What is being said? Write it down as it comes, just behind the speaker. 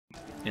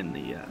in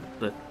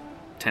the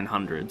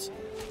 1000s.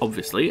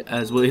 Obviously,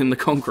 as William the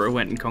Conqueror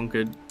went and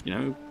conquered, you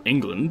know,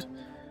 England.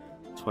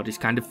 That's what he's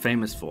kind of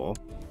famous for.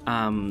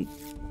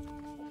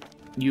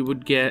 You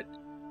would get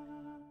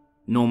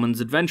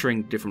Normans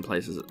adventuring different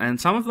places, and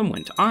some of them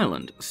went to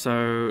Ireland,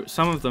 so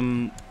some of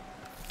them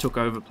took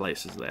over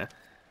places there.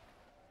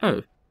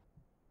 Oh,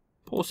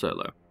 poor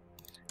Solo.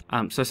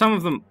 So some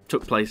of them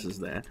took places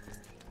there,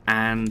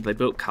 and they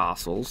built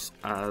castles.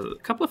 A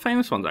couple of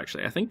famous ones,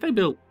 actually. I think they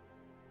built,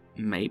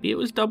 maybe it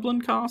was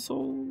Dublin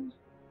Castle?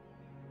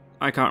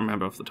 I can't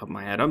remember off the top of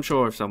my head. I'm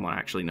sure if someone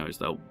actually knows,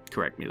 they'll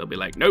correct me. They'll be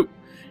like, no,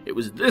 it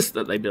was this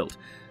that they built.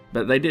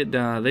 But they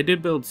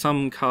did build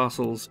some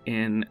castles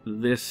in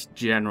this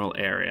general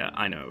area.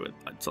 I know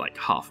it's like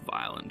half of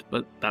Ireland,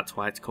 but that's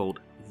why it's called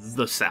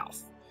the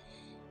South.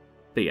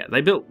 But yeah, they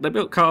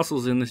built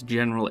castles in this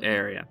general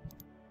area,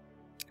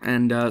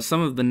 and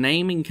some of the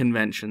naming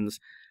conventions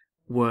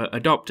were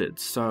adopted.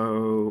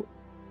 So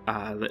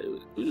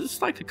it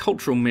was like a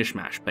cultural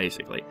mishmash,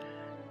 basically.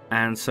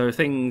 And so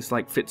things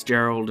like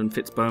Fitzgerald and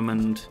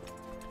Fitzbowmond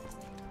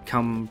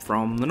come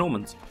from the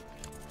Normans.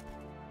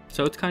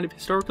 So it's kind of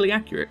historically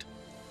accurate.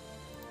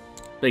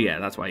 But yeah,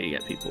 that's why you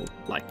get people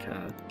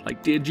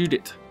like Dear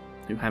Judith,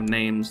 who have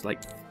names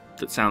like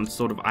that sound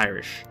sort of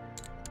Irish,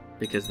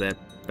 because they're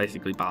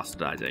basically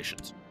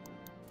bastardizations.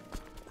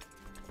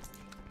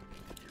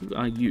 Who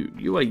are you?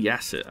 You are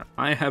Yasser.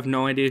 I have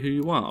no idea who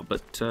you are,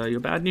 but you're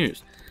bad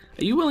news.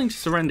 Are you willing to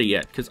surrender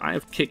yet? Because I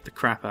have kicked the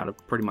crap out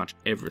of pretty much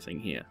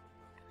everything here.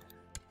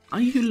 Are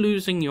you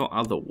losing your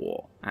other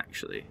war,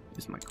 actually,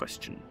 is my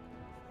question.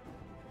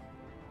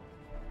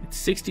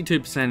 It's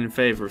 62% in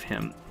favor of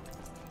him.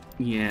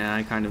 Yeah,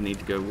 I kind of need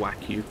to go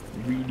whack you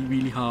really,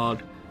 really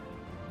hard.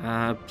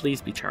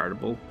 Please be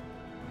charitable.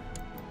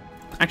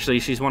 Actually,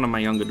 she's one of my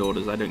younger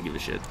daughters. I don't give a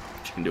shit.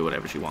 She can do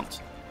whatever she wants.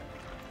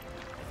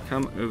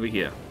 Come over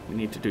here. We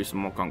need to do some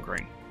more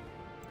conquering.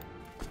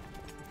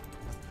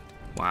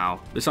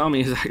 Wow, this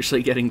army is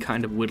actually getting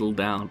kind of whittled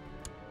down.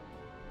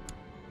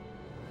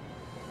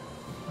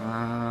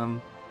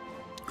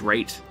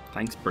 Great.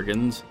 Thanks,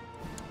 brigands.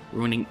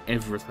 Ruining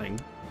everything.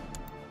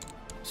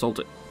 Salt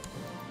it.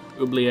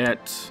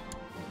 Oubliette.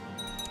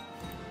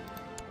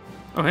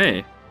 Oh,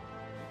 hey.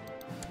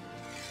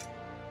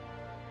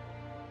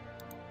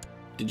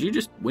 Did you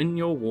just win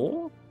your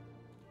war?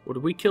 Or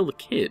did we kill the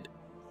kid?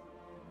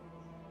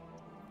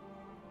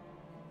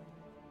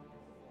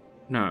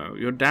 No,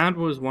 your dad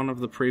was one of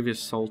the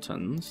previous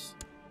sultans.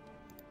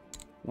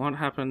 What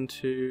happened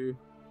to...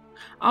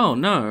 Oh,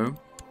 no.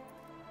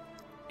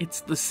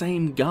 It's the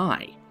same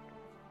guy.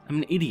 I'm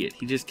an idiot.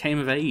 He just came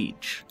of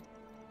age.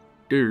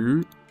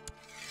 Dude.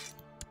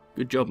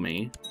 Good job,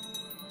 me.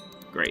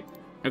 Great.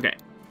 Okay.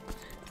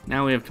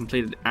 Now we have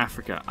completed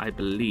Africa, I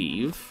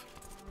believe.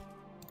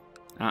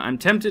 I'm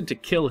tempted to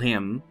kill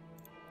him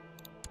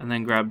and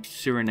then grab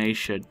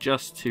Cyrenacia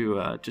just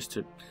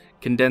to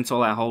condense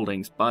all our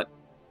holdings, but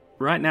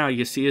right now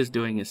Yassia's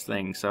doing his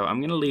thing, so I'm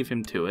going to leave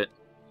him to it.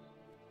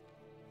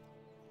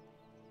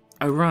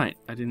 Oh, right.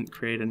 I didn't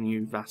create a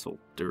new vassal.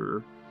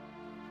 Durr.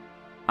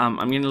 I'm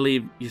going to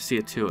leave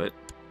Yassia to it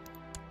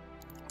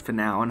for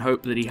now and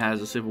hope that he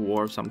has a civil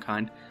war of some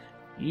kind.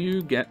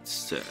 You get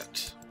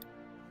cert.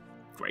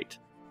 Great.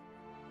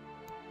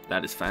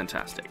 That is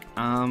fantastic.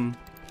 How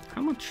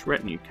much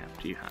retinue cap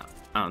do you have?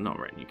 Oh, not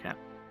retinue cap.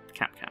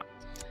 Cap.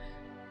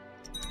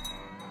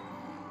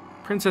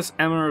 Princess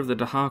Emma of the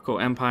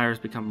Dahako Empire has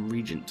become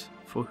regent.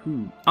 For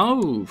who?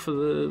 Oh, for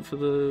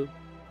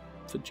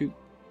Duke.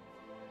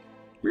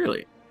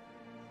 Really?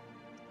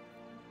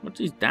 What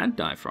did his dad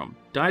die from?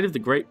 Died of the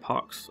Great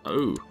Pox.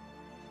 Oh.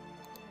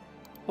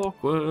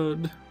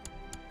 Awkward.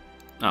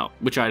 Oh,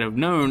 which I'd have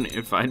known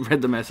if I'd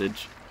read the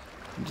message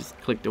and just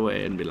clicked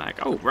away and be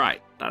like, oh,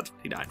 right, that's what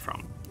he died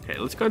from. Okay,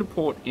 let's go to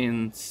port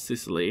in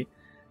Sicily,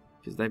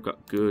 because they've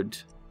got good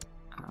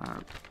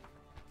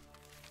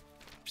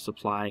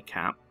supply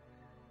cap.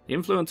 The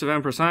influence of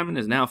Emperor Simon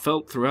is now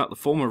felt throughout the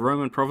former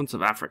Roman province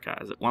of Africa,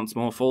 as it once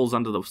more falls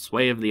under the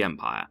sway of the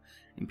empire.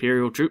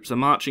 Imperial troops are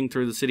marching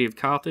through the city of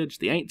Carthage,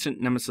 the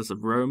ancient nemesis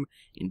of Rome,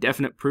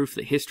 indefinite proof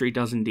that history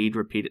does indeed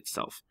repeat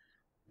itself.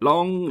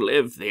 Long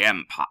live the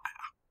empire!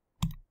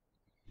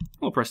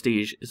 More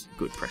prestige is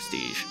good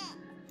prestige.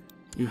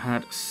 You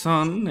had a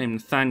son named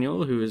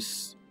Nathaniel, who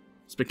is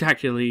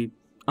spectacularly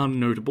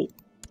unnotable.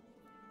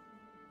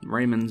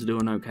 Raymond's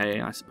doing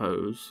okay, I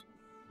suppose.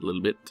 A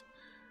little bit.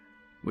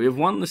 We have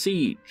won the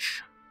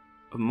siege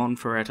of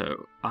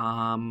Monferrato.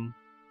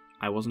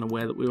 I wasn't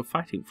aware that we were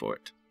fighting for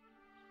it.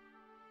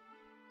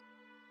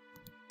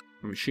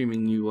 I'm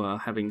assuming you are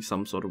having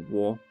some sort of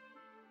war.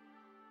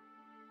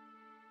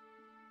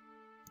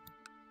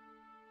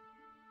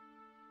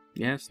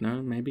 Yes,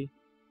 no, maybe?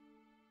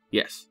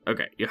 Yes,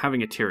 okay, you're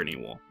having a tyranny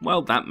war.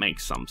 Well, that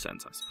makes some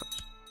sense, I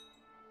suppose.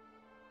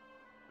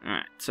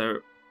 Alright, so...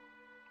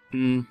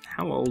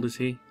 how old is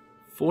he?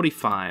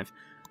 45.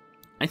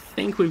 I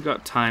think we've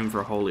got time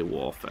for a holy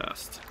war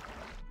first.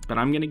 But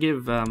I'm going to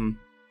give our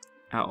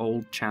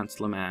old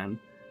Chancellor man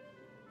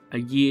a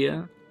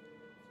year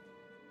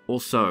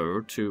or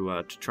so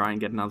to try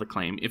and get another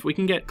claim. If we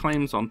can get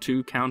claims on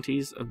 2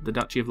 counties of the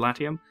Duchy of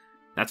Latium,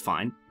 that's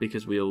fine,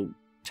 because we'll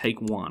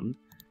take one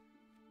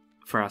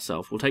for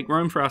ourselves. We'll take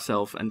Rome for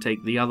ourselves and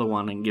take the other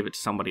one and give it to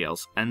somebody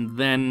else, and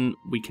then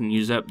we can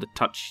usurp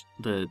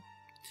the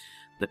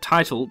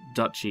title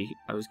Duchy.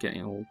 I was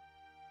getting all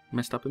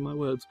messed up in my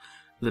words.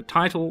 The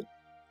title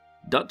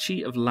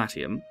Duchy of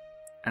Latium,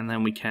 and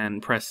then we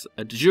can press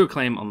a de jure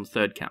claim on the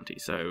 3rd county.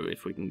 So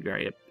if we can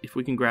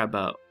grab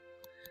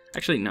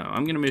actually no,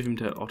 I'm going to move him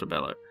to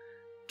Ottobello,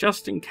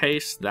 just in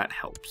case that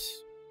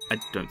helps. I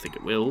don't think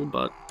it will,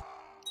 but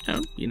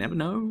you never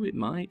know, it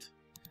might.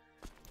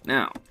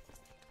 Now,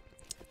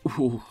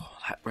 ooh,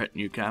 that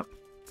retinue cap.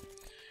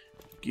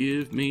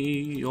 Give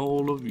me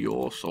all of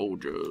your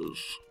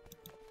soldiers.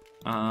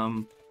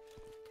 Yeah,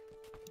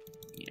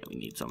 we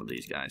need some of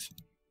these guys.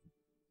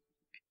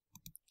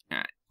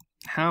 Alright,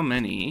 how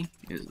many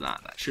is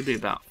that? That should be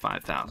about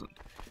 5,000.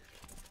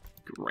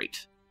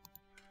 Great.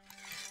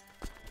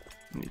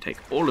 Let me take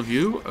all of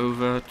you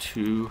over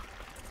to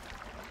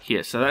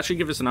here. So that should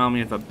give us an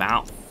army of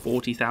about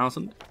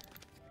 40,000.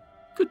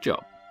 Good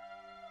job.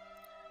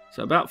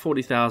 So about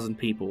 40,000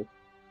 people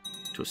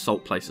to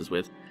assault places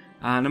with.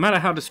 No matter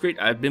how discreet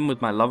I've been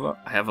with my lover,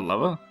 I have a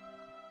lover.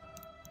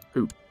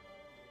 Who?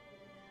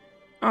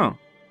 Oh.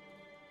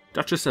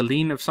 Duchess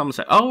Aline of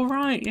Somerset. Oh,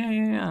 right.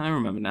 Yeah, I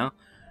remember now.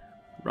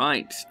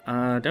 Right.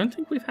 Don't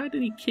think we've had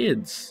any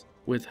kids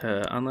with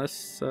her,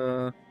 unless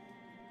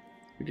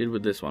we did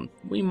with this one.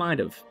 We might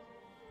have.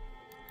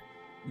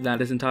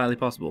 That is entirely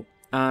possible.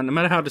 No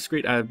matter how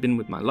discreet I have been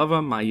with my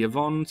lover, my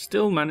Yvonne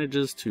still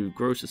manages to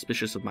grow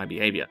suspicious of my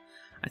behavior.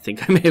 I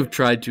think I may have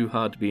tried too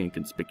hard to be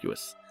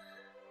inconspicuous.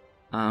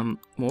 Well,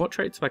 what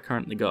traits have I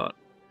currently got?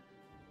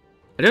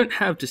 I don't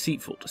have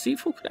deceitful.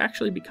 Deceitful could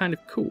actually be kind of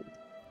cool.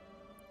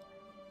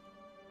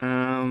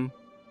 I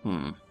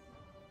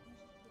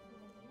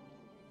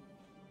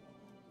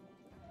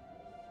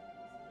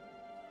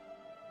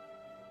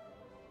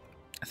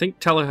think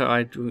tell her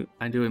I do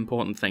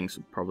important things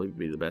would probably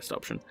be the best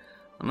option.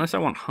 Unless I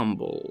want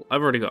humble.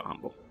 I've already got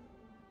humble.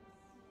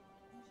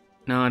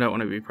 No, I don't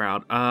want to be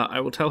proud. I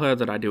will tell her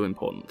that I do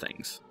important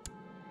things.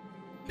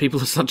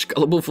 People are such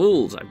gullible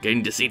fools. I've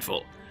gained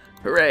deceitful.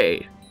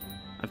 Hooray!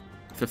 I've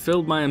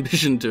fulfilled my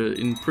ambition to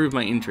improve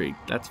my intrigue.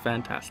 That's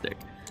fantastic.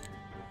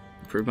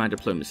 Improve my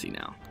diplomacy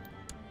now.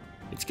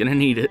 It's gonna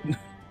need it.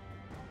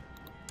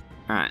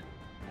 Alright.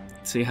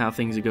 Let's see how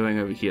things are going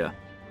over here.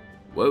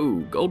 Whoa,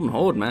 Golden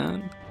Horde,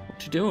 man.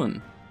 What you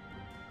doing?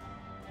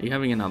 Are you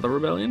having another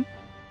rebellion?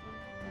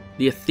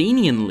 The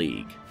Athenian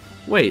League.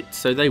 Wait,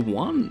 so they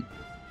won?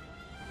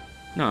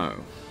 No.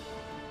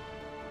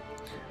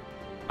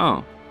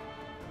 Oh.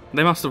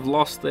 They must have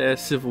lost their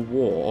civil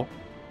war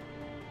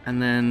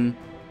and then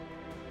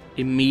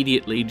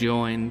immediately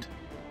joined.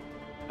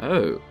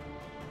 Oh.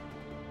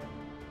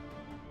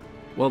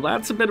 Well,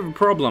 that's a bit of a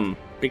problem,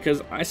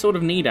 because I sort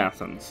of need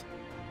Athens.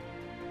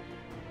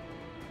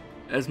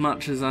 As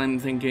much as I'm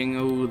thinking,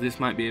 oh, this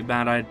might be a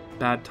bad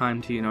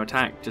time to,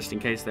 attack, just in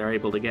case they're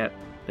able to get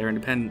their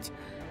independence.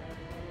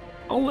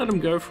 I'll let them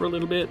go for a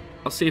little bit.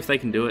 I'll see if they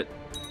can do it.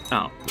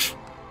 Oh.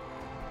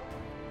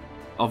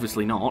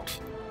 Obviously not.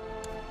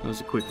 It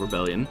was a quick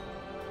rebellion.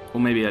 Or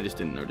maybe I just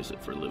didn't notice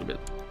it for a little bit.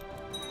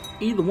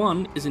 Either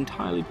one is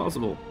entirely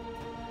possible.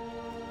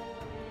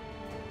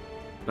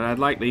 But I'd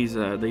like these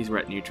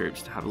retinue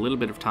troops to have a little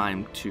bit of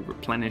time to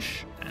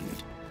replenish and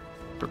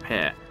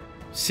prepare.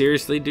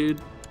 Seriously,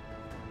 dude?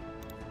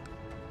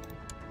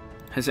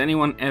 Has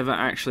anyone ever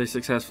actually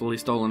successfully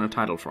stolen a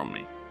title from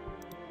me?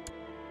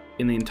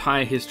 In the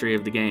entire history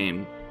of the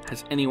game,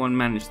 has anyone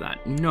managed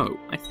that? No,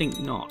 I think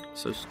not,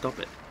 so stop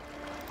it.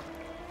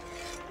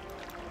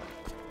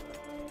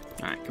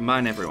 Alright,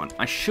 combine everyone.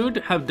 I should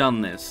have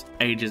done this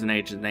ages and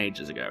ages and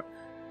ages ago,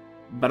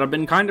 but I've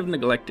been kind of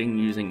neglecting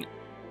using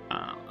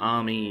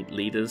army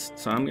leaders,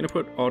 so I'm going to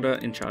put Oda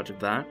in charge of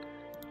that,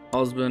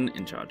 Osborne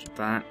in charge of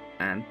that,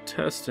 and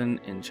Thurston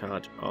in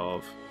charge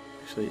of...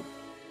 Actually,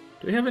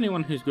 do we have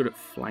anyone who's good at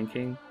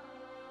flanking?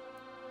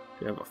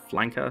 Do we have a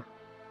flanker?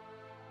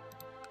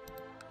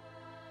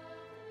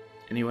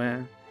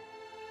 Anywhere?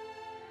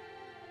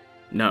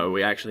 No,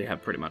 we actually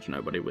have pretty much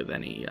nobody with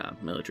any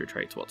military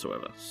traits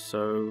whatsoever.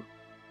 So,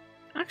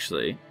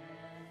 actually,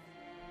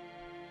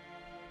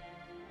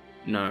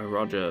 no,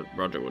 Roger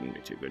wouldn't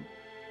be too good.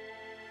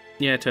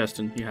 Yeah,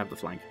 Thurston, you have the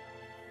flank.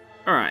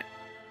 Alright,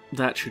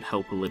 that should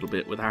help a little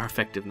bit with our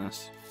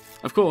effectiveness.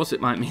 Of course,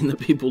 it might mean that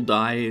people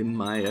die in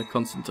my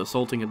constant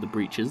assaulting of the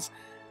breaches,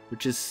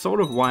 which is sort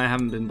of why I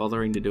haven't been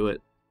bothering to do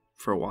it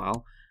for a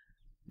while.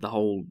 The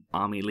whole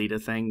army leader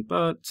thing,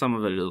 but some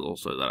of it is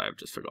also that I've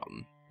just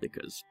forgotten,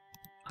 because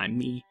I'm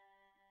me.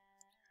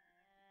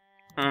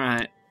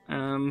 Alright,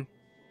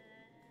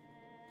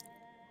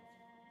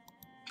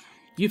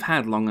 you've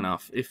had long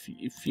enough. If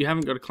you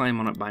haven't got a claim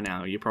on it by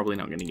now, you're probably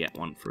not going to get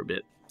one for a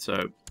bit.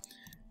 So,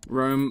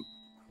 Rome,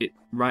 it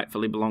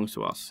rightfully belongs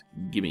to us.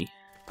 Gimme.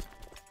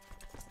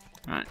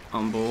 Alright,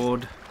 on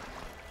board.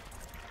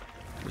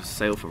 Let's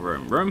sail for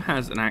Rome. Rome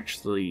has an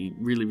actually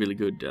really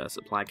good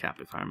supply cap,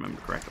 if I remember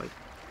correctly.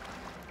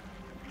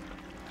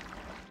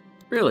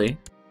 Really?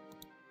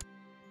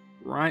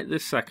 Right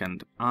this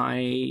second.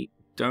 I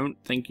don't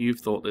think you've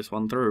thought this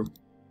one through.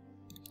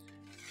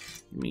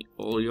 Give me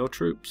all your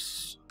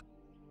troops.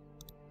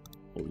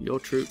 All your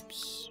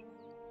troops.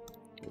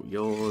 All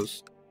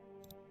yours.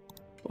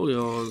 All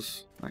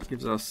yours. That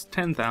gives us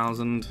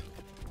 10,000.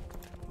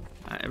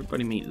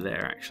 Everybody meet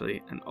there,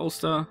 actually. And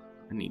Ulster,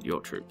 I need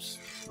your troops.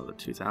 Another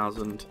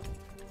 2,000.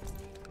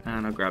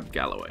 And I'll grab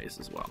Galloway's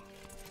as well.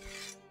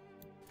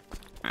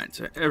 Alright,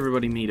 so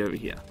everybody meet over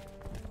here.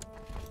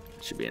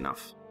 That should be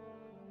enough.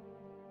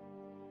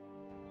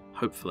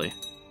 Hopefully.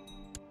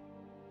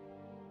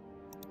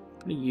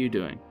 What are you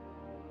doing?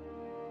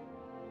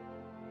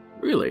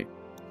 Really?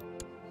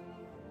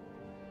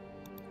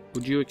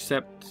 Would you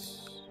accept...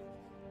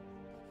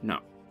 No.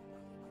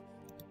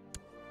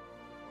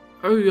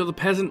 Oh, you're the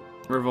peasant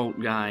revolt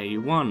guy.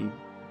 You won.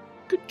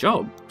 Good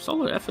job.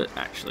 Solid effort,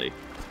 actually.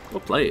 Well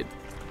played.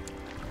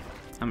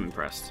 I'm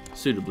impressed.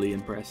 Suitably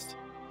impressed.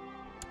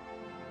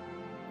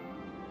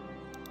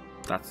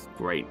 That's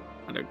great.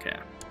 I don't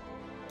care.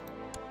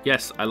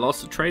 Yes, I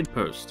lost a trade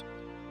post.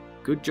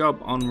 Good job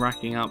on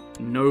racking up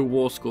no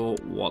war score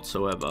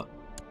whatsoever.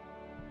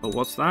 But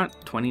what's that?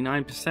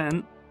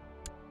 29%?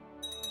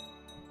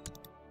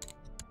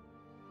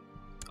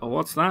 Oh,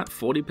 what's that?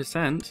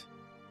 40%?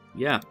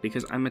 Yeah,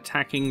 because I'm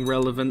attacking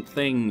relevant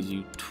things,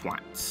 you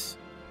twats.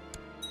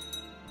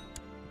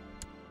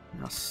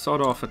 Now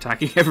sod off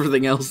attacking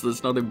everything else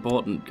that's not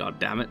important, god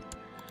damn it.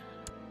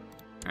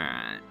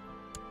 Alright.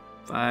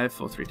 5,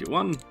 4, 3, 2,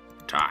 1.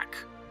 Attack.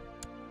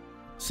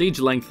 Siege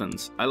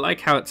lengthens. I like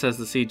how it says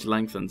the siege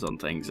lengthens on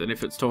things, and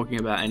if it's talking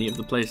about any of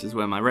the places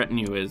where my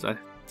retinue is, I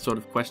sort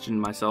of question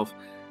myself,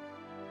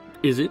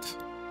 is it?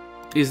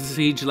 Is the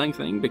siege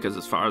lengthening? Because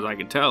as far as I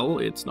can tell,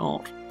 it's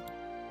not.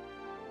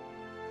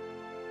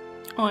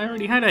 Oh, I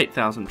already had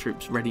 8,000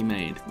 troops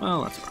ready-made.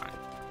 Well, that's alright.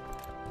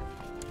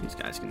 These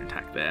guys can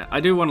attack there. I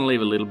do want to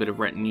leave a little bit of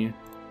retinue.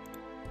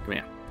 Come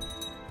here.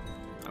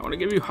 I want to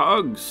give you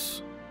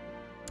hugs.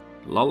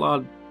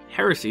 Lollard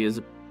heresy is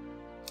a...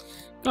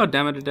 God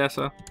damn it,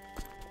 Edessa.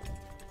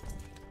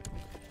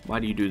 Why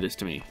do you do this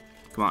to me?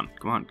 Come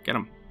on, get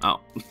him.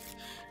 Oh,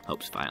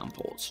 helps fire on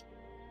ports.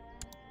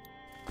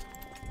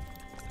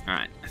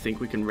 Alright, I think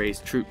we can raise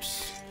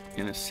troops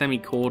in a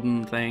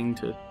semi-cordon thing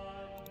to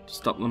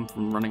stop them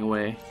from running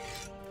away.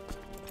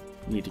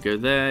 You need to go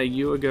there.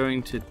 You are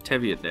going to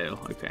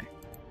Teviotdale. Okay.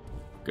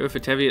 Go for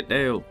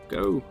Teviotdale.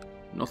 Go.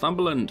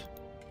 Northumberland.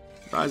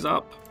 Rise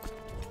up.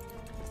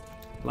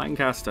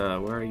 Lancaster.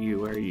 Where are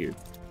you? Where are you?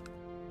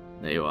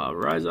 There you are.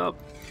 Rise up.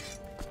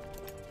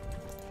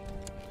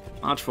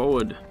 March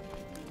forward.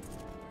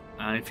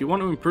 If you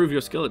want to improve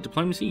your skill at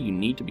diplomacy, you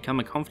need to become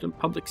a confident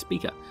public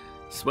speaker.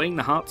 Swaying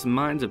the hearts and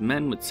minds of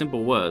men with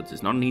simple words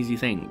is not an easy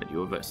thing, but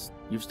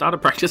you've started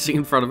practicing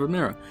in front of a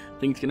mirror.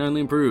 Things can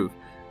only improve.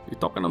 You're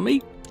talking to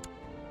me?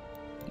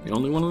 You're the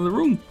only one in the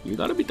room. You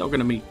gotta be talking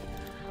to me.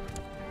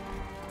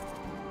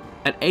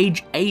 At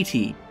age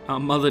 80, our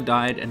mother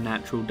died a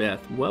natural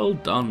death. Well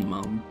done,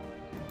 Mum.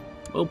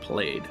 Well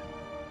played.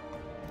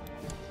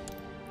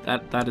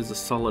 That is a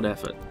solid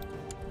effort.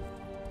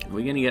 Are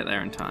we gonna get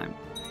there in time?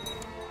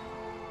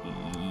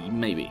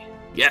 Maybe.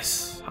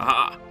 Yes!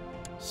 Haha!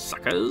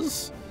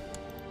 Suckers!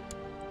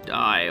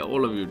 Die,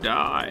 all of you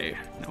die.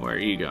 Now where are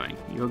you going?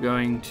 You're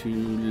going to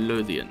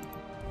Lothian.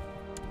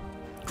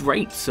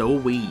 Great, so are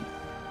we.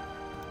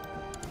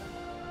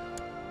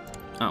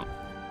 Oh.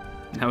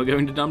 Now we're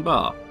going to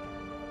Dunbar.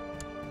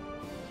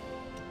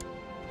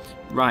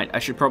 Right, I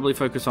should probably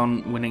focus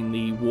on winning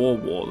the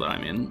war that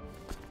I'm in.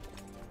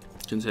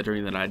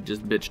 Considering that I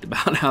just bitched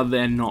about how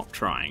they're not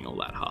trying all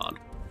that hard.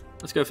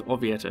 Let's go for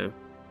Orvieto.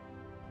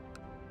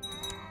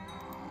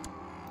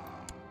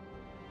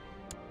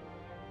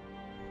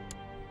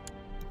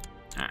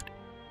 Alright.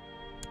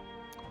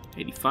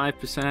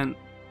 85%.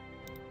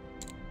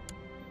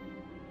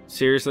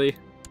 Seriously?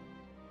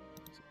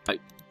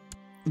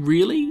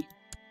 Really?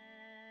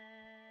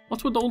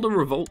 What's with all the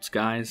revolts,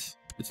 guys?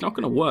 It's not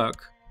going to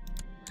work.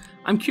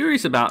 I'm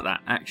curious about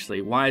that,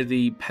 actually, why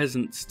the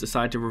peasants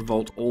decide to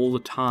revolt all the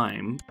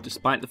time,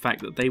 despite the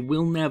fact that they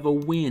will never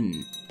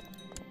win.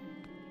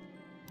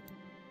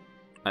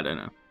 I don't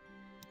know.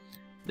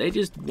 They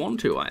just want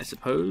to, I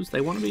suppose.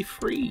 They want to be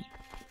free.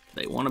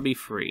 They want to be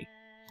free.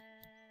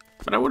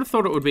 But I would have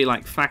thought it would be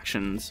like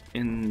factions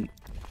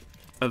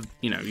of,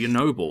 you know, your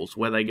nobles,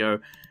 where they go,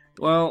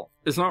 well,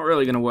 it's not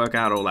really going to work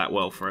out all that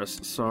well for us,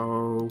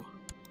 so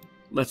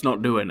let's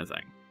not do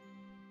anything.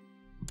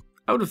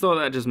 I would have thought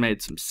that just made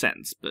some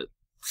sense, but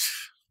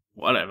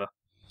whatever.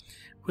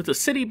 With the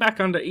city back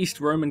under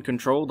East Roman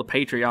control, the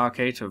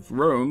Patriarchate of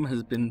Rome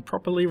has been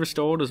properly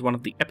restored as one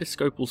of the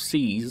episcopal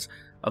sees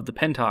of the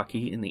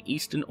Pentarchy in the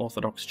Eastern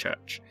Orthodox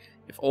Church.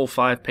 If all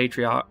 5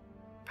 Patriarchates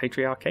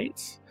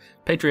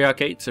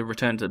are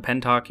returned to the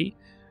Pentarchy,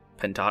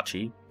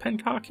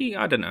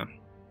 I don't know.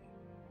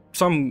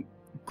 Some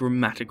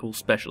grammatical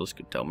specialist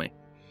could tell me.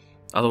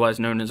 Otherwise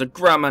known as a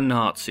grammar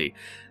Nazi.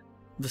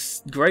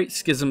 The great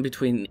schism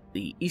between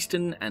the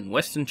Eastern and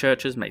Western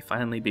churches may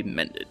finally be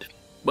mended.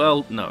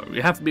 Well, no,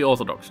 you have to be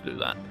Orthodox to do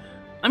that.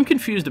 I'm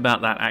confused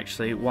about that,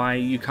 actually, why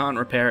you can't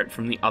repair it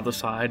from the other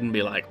side and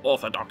be like,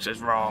 Orthodox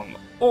is wrong,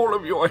 all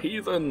of you are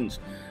heathens.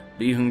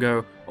 But you can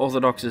go,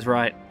 Orthodox is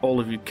right, all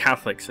of you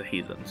Catholics are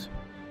heathens.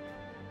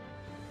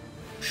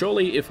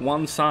 Surely if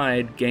one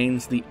side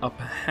gains the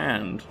upper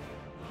hand,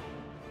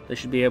 they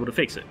should be able to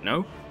fix it,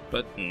 no?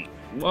 But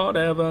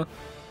whatever.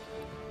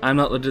 I'm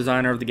not the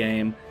designer of the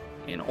game.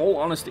 In all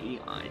honesty,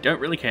 I don't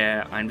really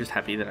care. I'm just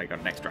happy that I got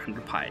an extra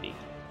 100 piety.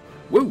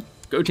 Woo!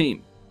 Go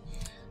team!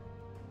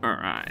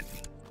 Alright.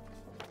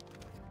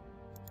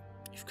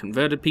 You've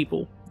converted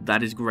people.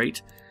 That is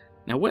great.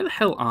 Now where the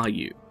hell are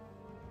you?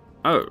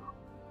 Oh.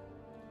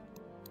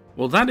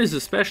 Well, that is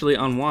especially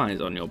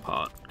unwise on your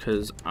part,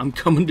 because I'm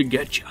coming to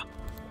get you.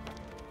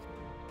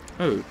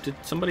 Oh, did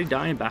somebody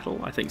die in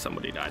battle? I think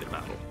somebody died in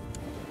battle.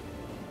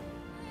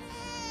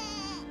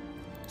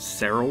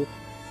 Cyril?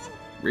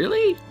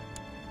 Really?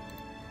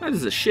 That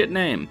is a shit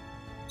name.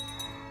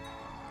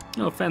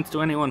 No offense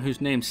to anyone who's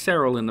named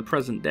Cyril in the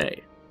present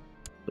day,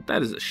 but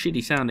that is a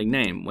shitty sounding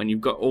name when you've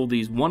got all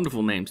these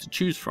wonderful names to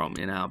choose from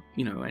in our,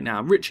 in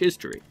our rich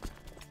history.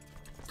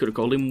 Could have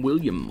called him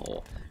William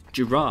or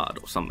Gerard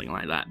or something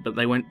like that, but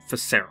they went for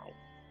Cyril.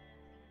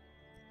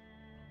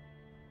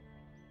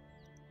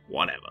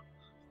 Whatever.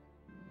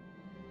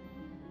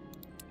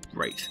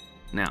 Great.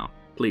 Now,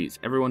 please,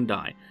 everyone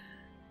die.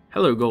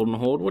 Hello, Golden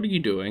Horde, what are you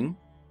doing?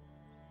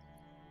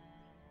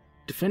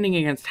 Defending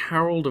against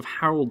Harold of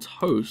Harold's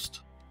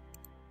host?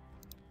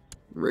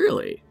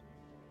 Really?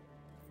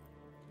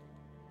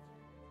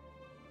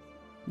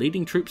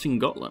 Leading troops in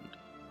Gotland?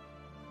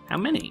 How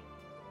many?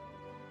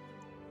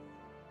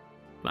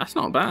 That's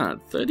not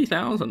bad.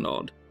 30,000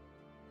 odd.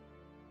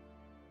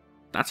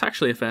 That's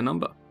actually a fair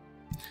number.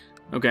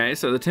 Okay,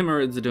 so the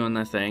Timurids are doing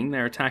their thing.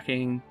 They're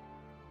attacking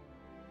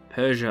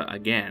Persia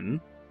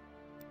again.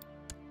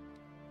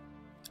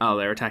 Oh,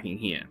 they're attacking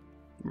here.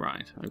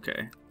 Right,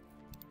 okay.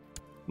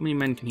 How many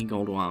men can he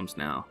go to arms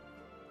now?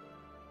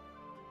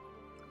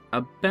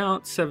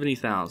 About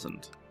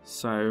 70,000.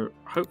 So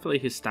hopefully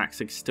his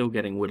stacks are still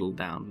getting whittled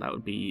down. That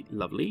would be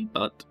lovely,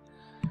 but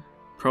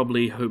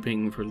probably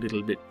hoping for a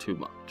little bit too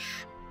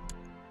much,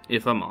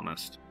 if I'm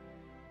honest.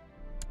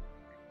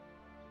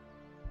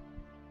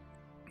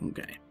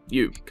 Okay,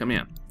 you, come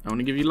here. I want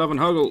to give you love and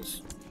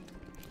huggles.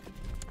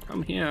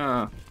 Come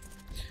here.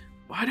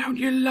 Why don't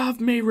you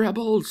love me,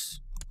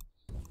 rebels?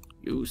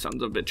 You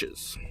sons of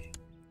bitches.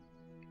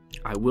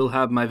 I will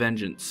have my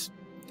vengeance.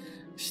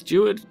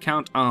 Steward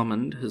Count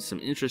Armand has some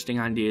interesting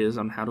ideas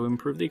on how to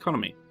improve the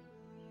economy.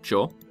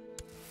 Sure.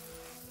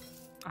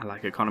 I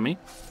like economy.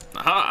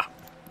 Aha!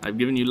 I've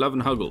given you love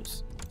and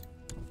huggles.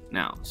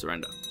 Now,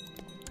 surrender.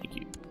 Thank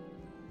you.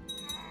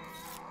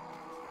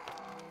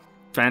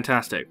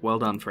 Fantastic. Well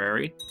done,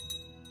 Frary.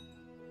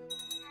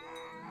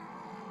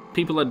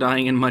 People are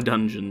dying in my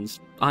dungeons.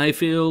 I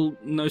feel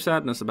no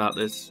sadness about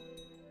this.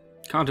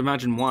 Can't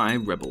imagine why,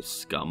 rebel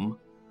scum.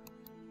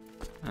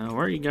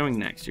 Where are you going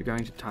next? You're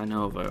going to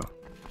Tynovo.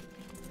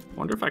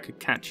 Wonder if I could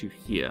catch you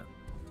here.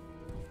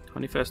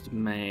 21st of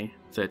May,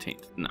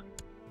 13th. No.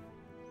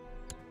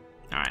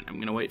 Alright, I'm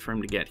going to wait for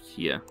him to get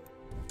here.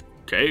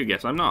 Okay, I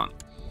guess I'm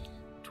not.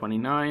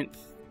 29th.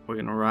 We're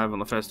going to arrive on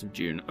the 1st of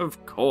June.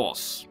 Of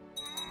course.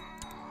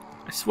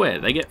 I swear,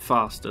 they get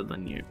faster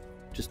than you.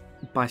 Just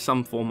by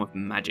some form of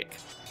magic.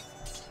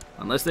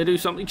 Unless they do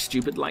something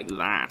stupid like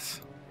that.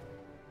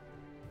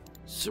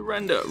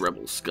 Surrender,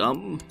 rebel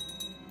scum.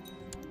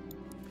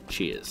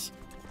 Cheers.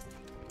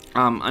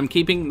 I'm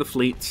keeping the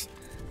fleets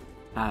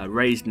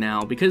raised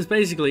now because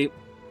basically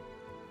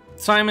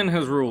Simon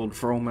has ruled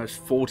for almost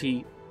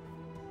 40...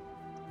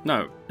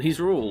 No,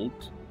 he's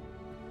ruled...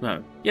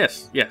 No,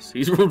 yes,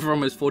 he's ruled for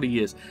almost 40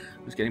 years.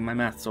 I was getting my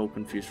maths all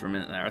confused for a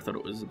minute there. I thought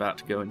it was about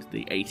to go into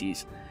the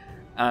 80s.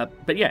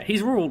 But yeah,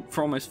 he's ruled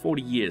for almost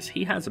 40 years.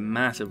 He has a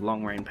massive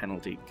long reign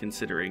penalty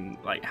considering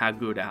like how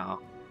good our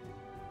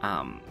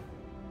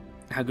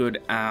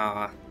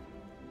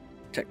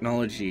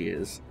technology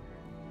is.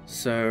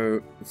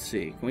 So, let's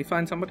see. Can we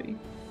find somebody?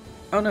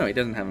 Oh no, he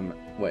doesn't have him.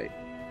 Wait.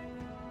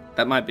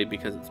 That might be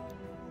because it's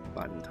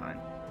Byzantine.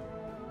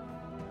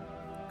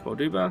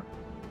 Cordoba?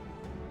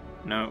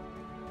 No.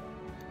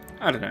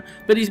 I don't know.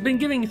 But he's been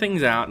giving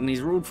things out, and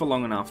he's ruled for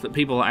long enough that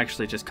people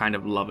actually just kind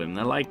of love him.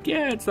 They're like,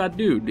 yeah, it's that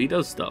dude. He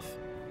does stuff.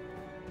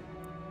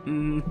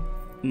 No,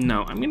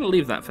 I'm going to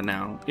leave that for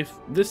now. If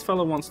this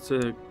fella wants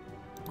to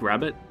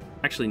grab it...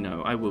 Actually,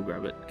 no, I will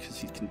grab it, because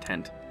he's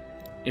content.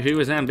 If he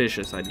was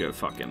ambitious, I'd go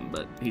fuck him,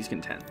 but he's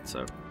content,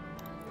 so...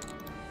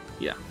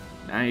 Yeah.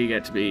 Now you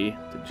get to be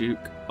the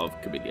Duke of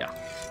Kabylia.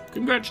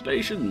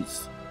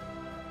 Congratulations!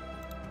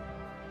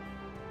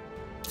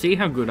 See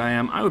how good I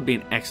am? I would be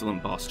an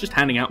excellent boss, just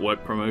handing out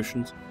work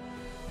promotions.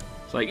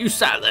 It's like, you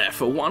sat there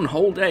for one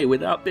whole day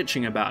without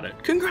bitching about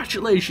it.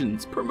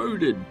 Congratulations!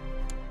 Promoted!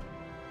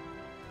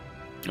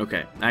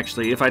 Okay,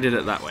 actually, if I did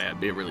it that way,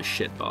 I'd be a really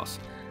shit boss.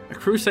 A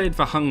crusade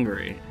for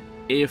Hungary.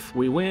 If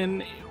we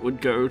win, it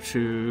would go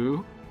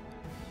to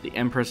the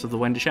Empress of the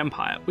Wendish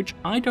Empire, which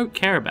I don't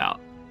care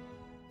about.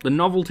 The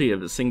novelty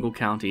of a single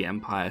county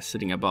empire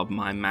sitting above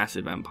my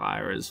massive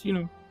empire is, you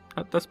know,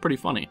 that's pretty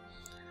funny.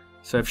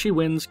 So if she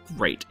wins,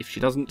 great. If she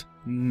doesn't,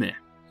 meh.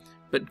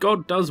 But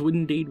God does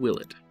indeed will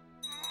it.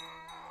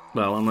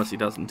 Well, unless he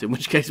doesn't, in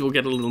which case we'll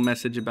get a little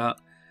message about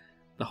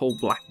the whole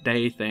Black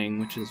Day thing,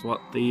 which is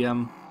what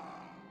the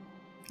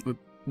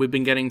we've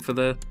been getting for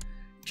the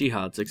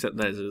jihads, except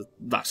there's a,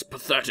 that's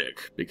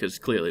pathetic, because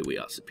clearly we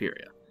are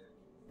superior.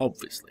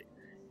 Obviously.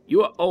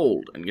 You are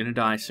old and gonna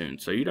die soon,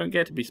 so you don't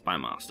get to be Spy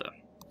Master.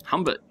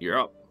 Humbert, you're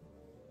up.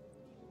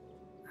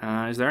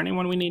 Is there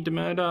anyone we need to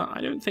murder?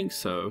 I don't think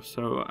so,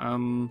 so,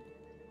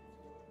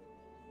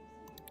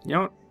 you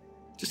know what?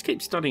 Just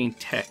keep studying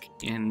tech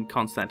in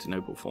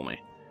Constantinople for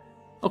me.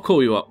 I'll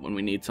call you up when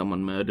we need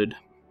someone murdered.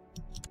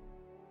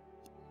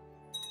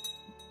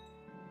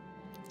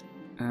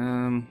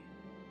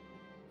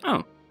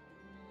 Oh.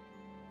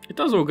 It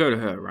does all go to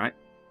her, right?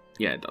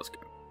 Yeah, it does go.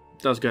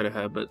 It does go to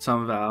her, but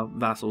some of our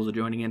vassals are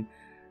joining in.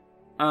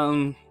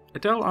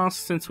 Adele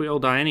asks, since we all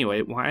die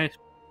anyway, why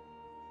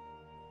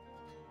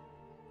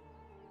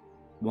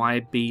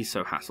be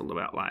so hassled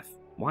about life?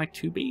 Why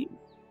to be?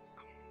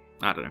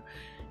 I don't know.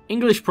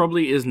 English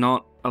probably is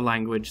not a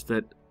language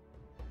that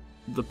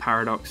the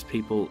Paradox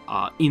people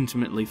are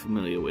intimately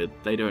familiar with.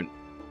 They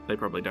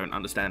probably don't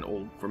understand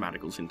all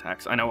grammatical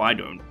syntax. I know I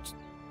don't.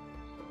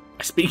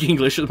 I speak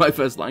English as my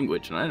first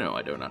language, and I know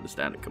I don't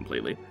understand it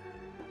completely.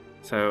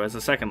 So as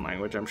a second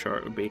language, I'm sure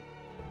it would be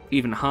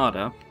even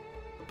harder.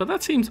 But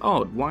that seems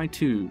odd. Why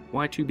to?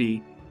 Why to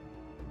be?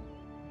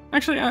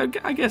 Actually,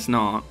 I guess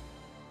not.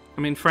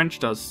 I mean, French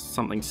does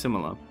something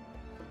similar.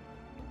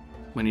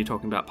 When you're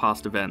talking about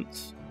past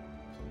events,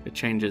 it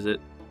changes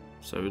it.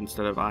 So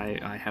instead of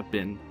I have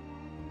been.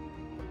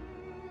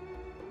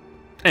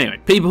 Anyway,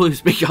 people who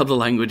speak other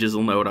languages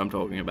will know what I'm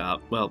talking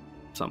about. Well,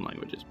 some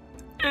languages.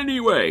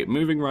 Anyway,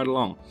 moving right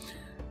along.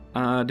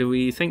 Do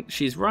we think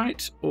she's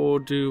right, or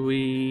do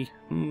we...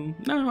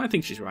 no, I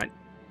think she's right.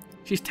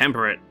 She's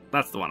temperate.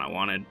 That's the one I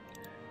wanted.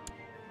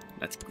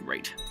 That's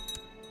great.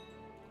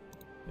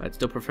 I'd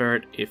still prefer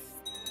it if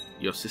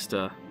your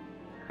sister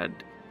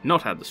had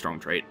not had the strong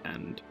trait,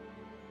 and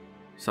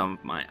some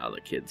of my other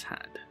kids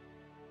had.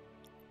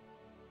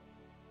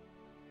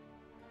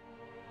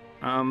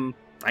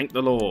 Thank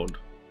the Lord.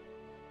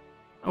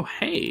 Oh,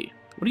 hey.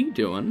 What are you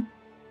doing?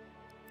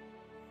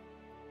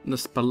 The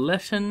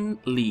Spalletan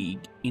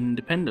League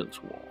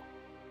Independence War.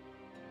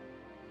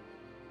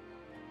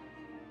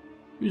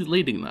 Who's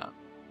leading that?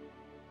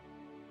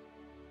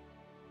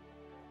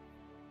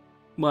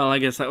 Well, I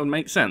guess that would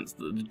make sense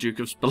that the Duke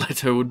of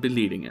Spoleto would be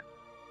leading it.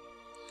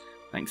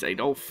 Thanks,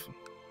 Adolf.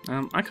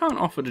 I can't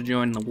offer to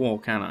join the war,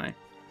 can I?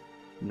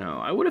 No,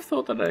 I would have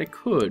thought that I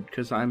could,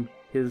 because I'm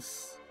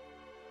his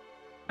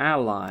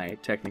ally,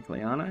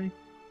 technically, aren't I?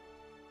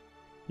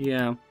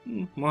 Yeah,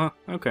 well,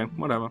 okay,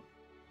 whatever.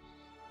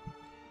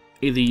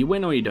 Either you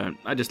win or you don't.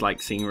 I just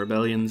like seeing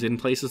rebellions in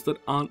places that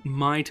aren't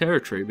my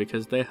territory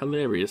because they're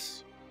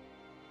hilarious.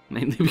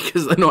 Mainly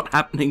because they're not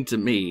happening to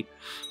me.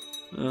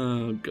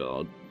 Oh,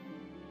 God.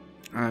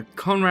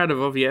 Conrad of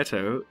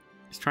Oviedo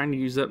is trying to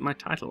usurp my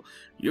title.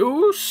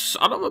 You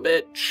son of a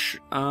bitch!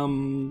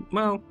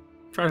 Well,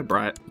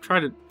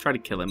 try to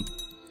kill him.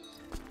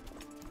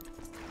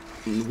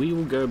 And we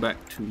will go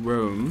back to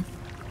Rome.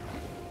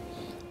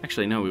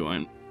 Actually, no, we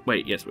won't.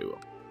 Wait, yes, we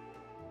will.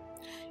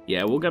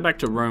 Yeah, we'll go back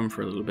to Rome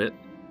for a little bit.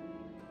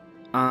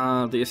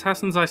 The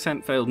assassins I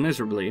sent failed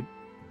miserably,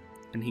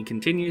 and he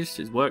continues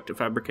his work to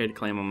fabricate a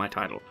claim on my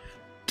title.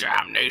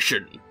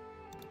 Damnation!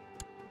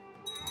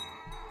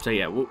 So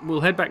yeah,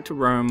 we'll head back to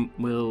Rome,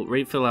 we'll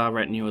refill our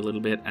retinue a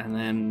little bit, and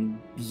then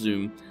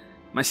zoom.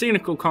 My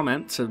cynical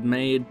comments have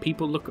made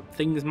people look at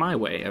things my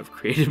way. I've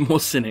created more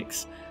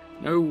cynics.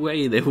 No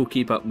way they will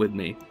keep up with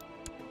me.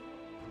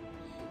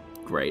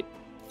 Great.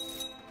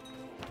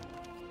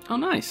 Oh,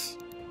 nice.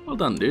 Well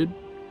done, dude.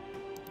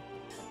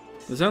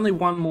 There's only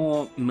one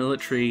more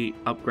military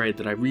upgrade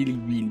that I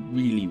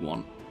really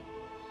want.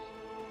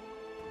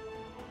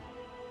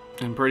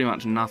 And pretty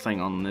much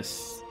nothing on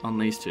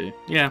these two.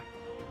 Yeah,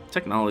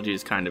 technology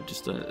is kind of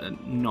just a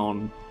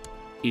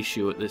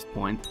non-issue at this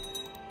point.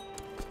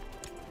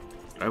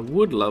 I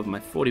would love my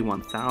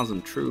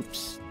 41,000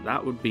 troops.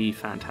 That would be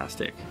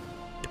fantastic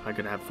if I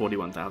could have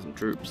 41,000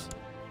 troops.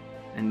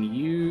 And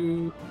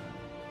you...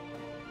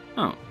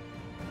 Oh.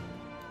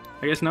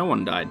 I guess no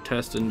one died.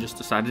 Turston just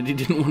decided he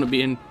didn't want to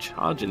be in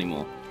charge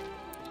anymore.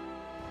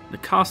 The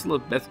castle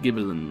of Beth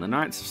Gibbelin. The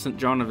Knights of St.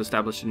 John have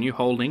established a new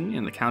holding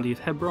in the county of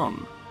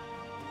Hebron.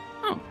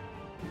 Oh.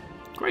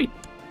 Great.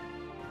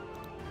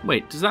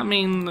 Wait, does that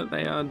mean that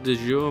they are de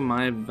jure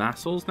my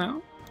vassals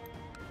now?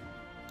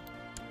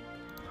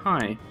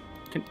 Hi.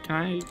 Can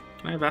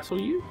I vassal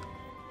you?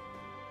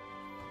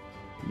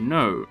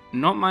 No,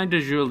 not my de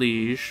jure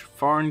liege.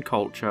 Foreign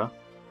culture.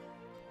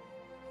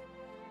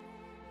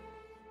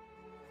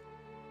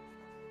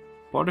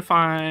 What if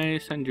I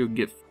send you a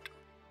gift?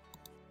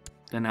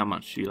 Then how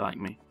much do you like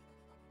me?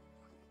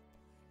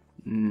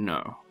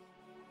 No.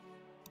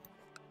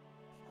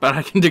 But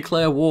I can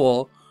declare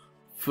war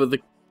for the...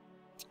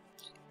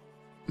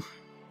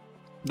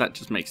 That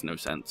just makes no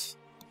sense.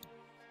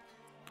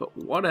 But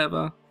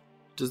whatever.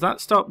 Does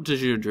that stop de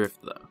jure drift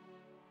though?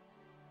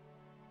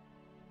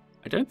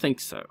 I don't think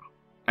so.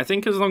 I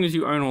think as long as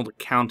you own all the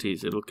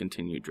counties, it'll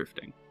continue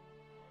drifting.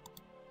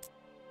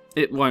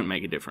 It won't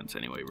make a difference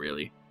anyway,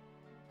 really.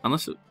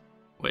 Unless it...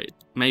 Wait,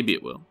 maybe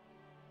it will.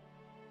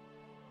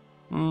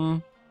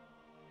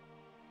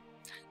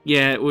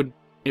 Yeah, it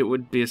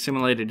would be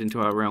assimilated into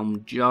our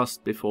realm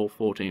just before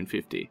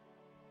 1450.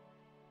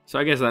 So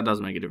I guess that does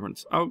make a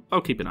difference.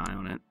 I'll keep an eye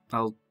on it.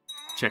 I'll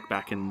check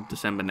back in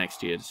December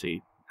next year to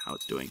see how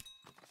it's doing.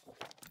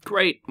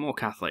 Great, more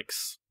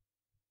Catholics.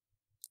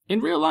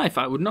 In real life,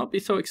 I would not be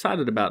so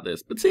excited about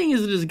this, but seeing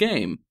as it is a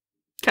game,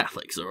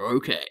 Catholics are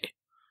okay.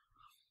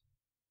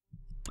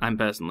 I'm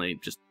personally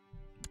just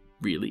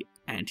really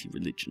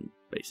anti-religion,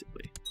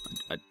 basically.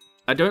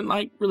 I don't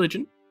like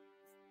religion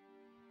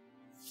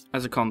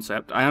as a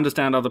concept. I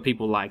understand other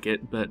people like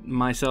it, but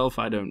myself,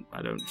 I don't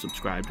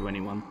subscribe to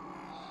anyone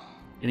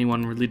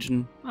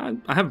religion. I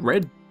have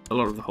read a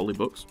lot of the holy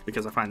books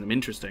because I find them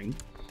interesting,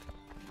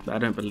 but I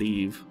don't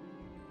believe.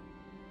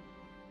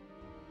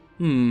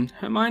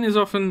 Hermione is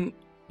often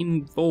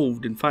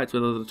involved in fights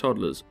with other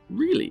toddlers.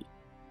 Really?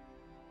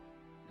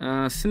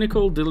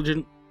 Cynical,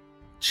 diligent,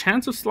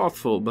 chance of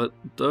slothful, but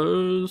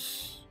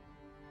those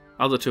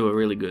other two are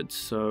really good.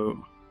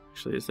 So,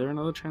 actually, is there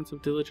another chance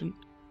of diligent?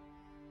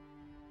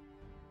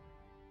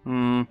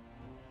 No,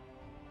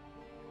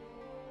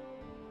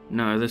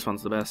 this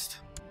one's the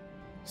best.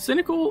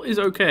 Cynical is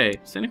okay.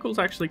 Cynical's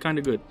actually kind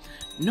of good.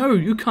 No,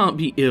 you can't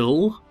be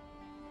ill.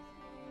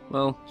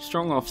 Well,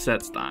 strong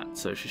offsets that,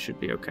 so she should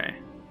be okay.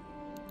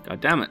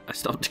 God damn it, I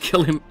stopped to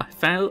kill him. I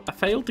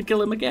failed to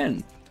kill him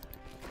again.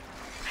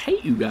 I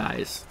hate you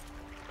guys.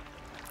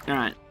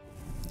 Alright.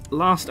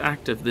 Last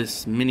act of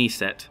this mini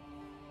set.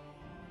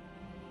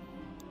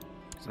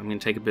 So I'm going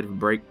to take a bit of a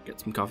break, get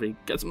some coffee,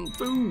 get some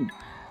food.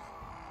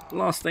 The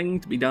last thing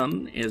to be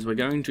done is we're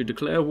going to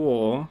declare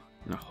war,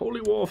 a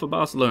holy war for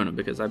Barcelona,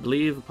 because I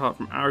believe apart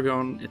from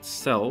Aragon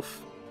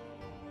itself,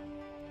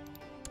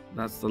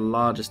 that's the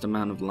largest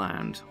amount of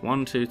land.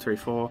 1, 2, 3,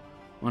 4.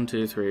 1,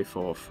 2, 3,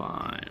 4,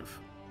 5.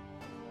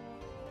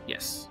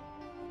 Yes.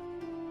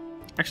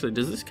 Actually,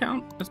 does this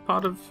count as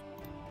part of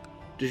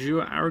de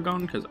jure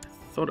Aragon? Because I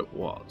thought it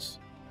was.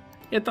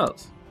 Yeah, it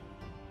does.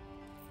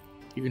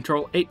 You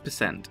control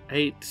 8%.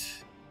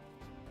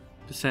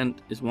 8%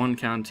 is one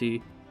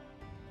county.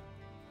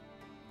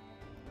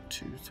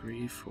 2,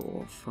 3,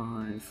 4,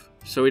 5.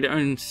 So we'd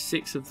own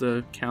 6 of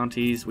the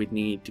counties. We'd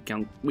need to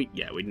count. We'd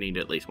need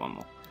at least one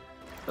more.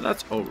 But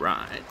that's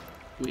alright.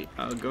 We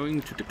are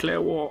going to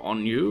declare war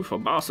on you for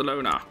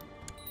Barcelona.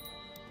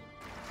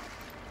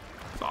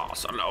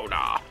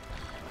 Barcelona!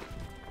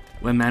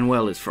 Where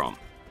Manuel is from.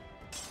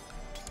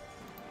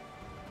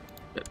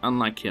 But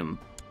unlike him,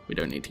 we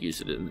don't need to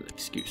use it as an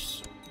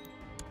excuse.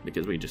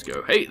 Because we just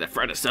go, hey, they're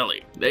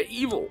Fraticelli, they're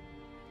evil!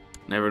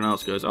 And everyone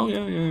else goes, oh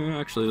yeah,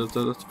 actually, that's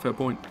a fair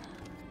point.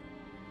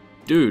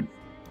 Dude,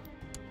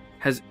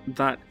 has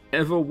that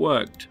ever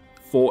worked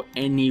for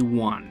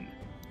anyone?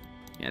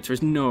 The answer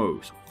is no,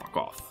 so fuck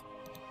off.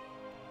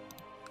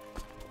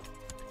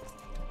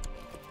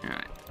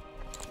 Alright.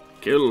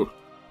 Kill.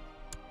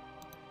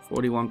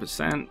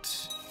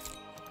 41%.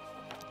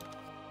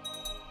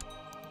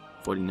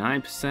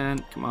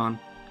 49%. Come on.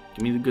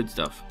 Give me the good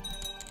stuff.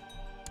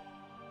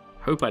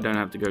 Hope I don't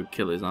have to go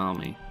kill his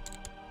army.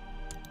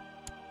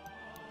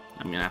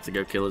 I'm gonna have to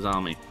go kill his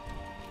army.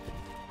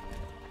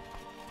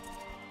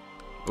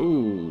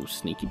 Ooh,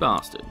 sneaky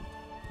bastard.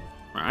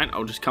 Alright,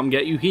 I'll just come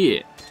get you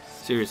here.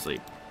 Seriously.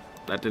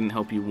 That didn't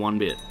help you one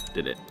bit,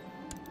 did it?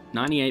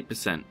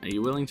 98%. Are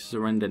you willing to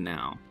surrender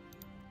now?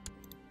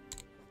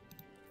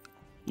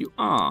 You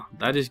are.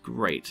 That is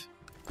great.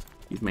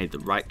 You've made the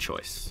right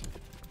choice.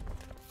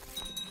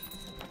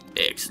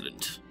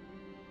 Excellent.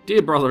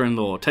 Dear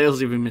brother-in-law,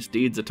 tales of your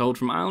misdeeds are told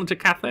from island to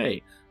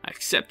Cathay. I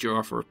accept your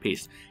offer of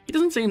peace. He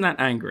doesn't seem that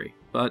angry,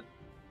 but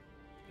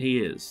he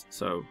is,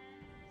 so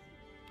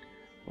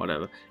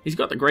whatever. He's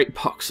got the great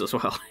pox as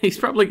well. He's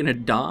probably going to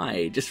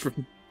die just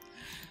from...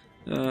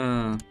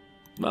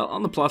 well,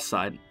 on the plus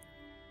side,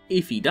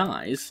 if he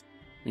dies,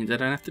 means I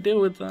don't have to deal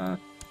with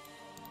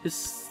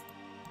his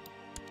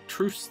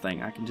truce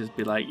thing. I can just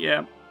be like,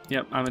 yep,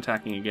 I'm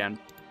attacking again.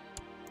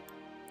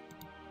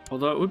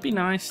 Although it would be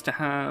nice to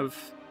have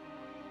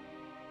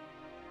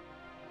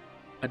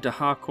a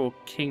Dahakor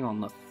king on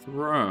the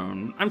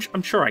throne.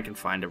 I'm sure I can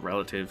find a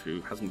relative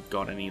who hasn't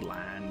got any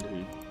land,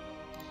 who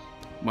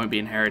won't be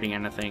inheriting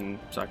anything,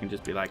 so I can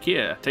just be like,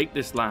 here, take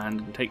this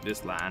land and take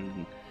this land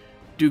and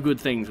do good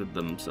things with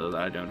them so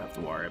that I don't have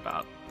to worry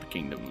about the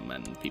kingdom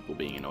and people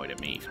being annoyed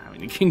at me for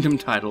having the kingdom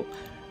title.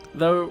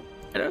 Though,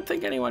 I don't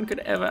think anyone could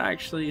ever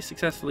actually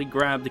successfully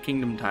grab the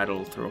kingdom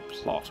title through a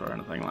plot or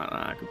anything like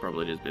that. I could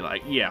probably just be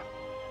like, yeah,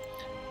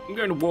 I'm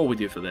going to war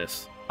with you for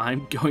this.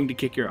 I'm going to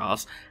kick your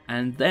ass,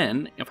 and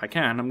then, if I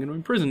can, I'm going to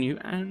imprison you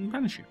and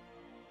banish you.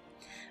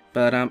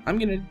 But I'm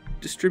going to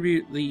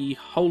distribute the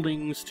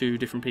holdings to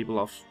different people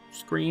off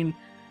screen,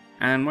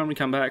 and when we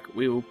come back,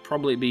 we will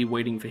probably be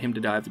waiting for him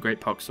to die of the Great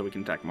Pox so we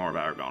can attack more of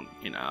Aragon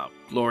in our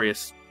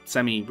glorious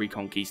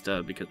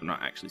semi-reconquista, because we're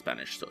not actually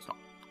Spanish, so it's not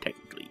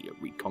technically a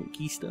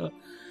reconquista.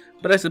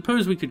 But I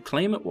suppose we could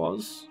claim it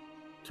was,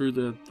 through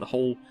the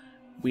whole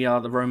we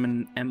are the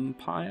Roman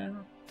Empire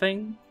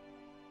thing.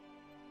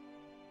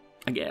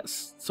 I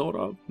guess, sort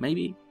of,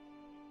 maybe.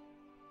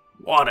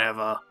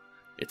 Whatever.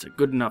 It's a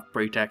good enough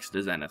pretext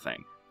as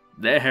anything.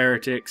 They're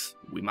heretics,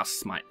 we must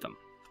smite them.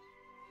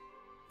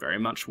 Very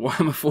much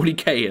Warhammer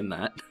 40k in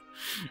that.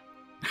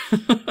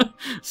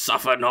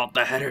 Suffer not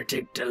the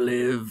heretic to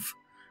live.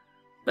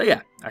 But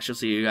yeah, I shall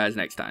see you guys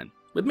next time.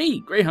 With me,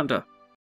 Grey Hunter.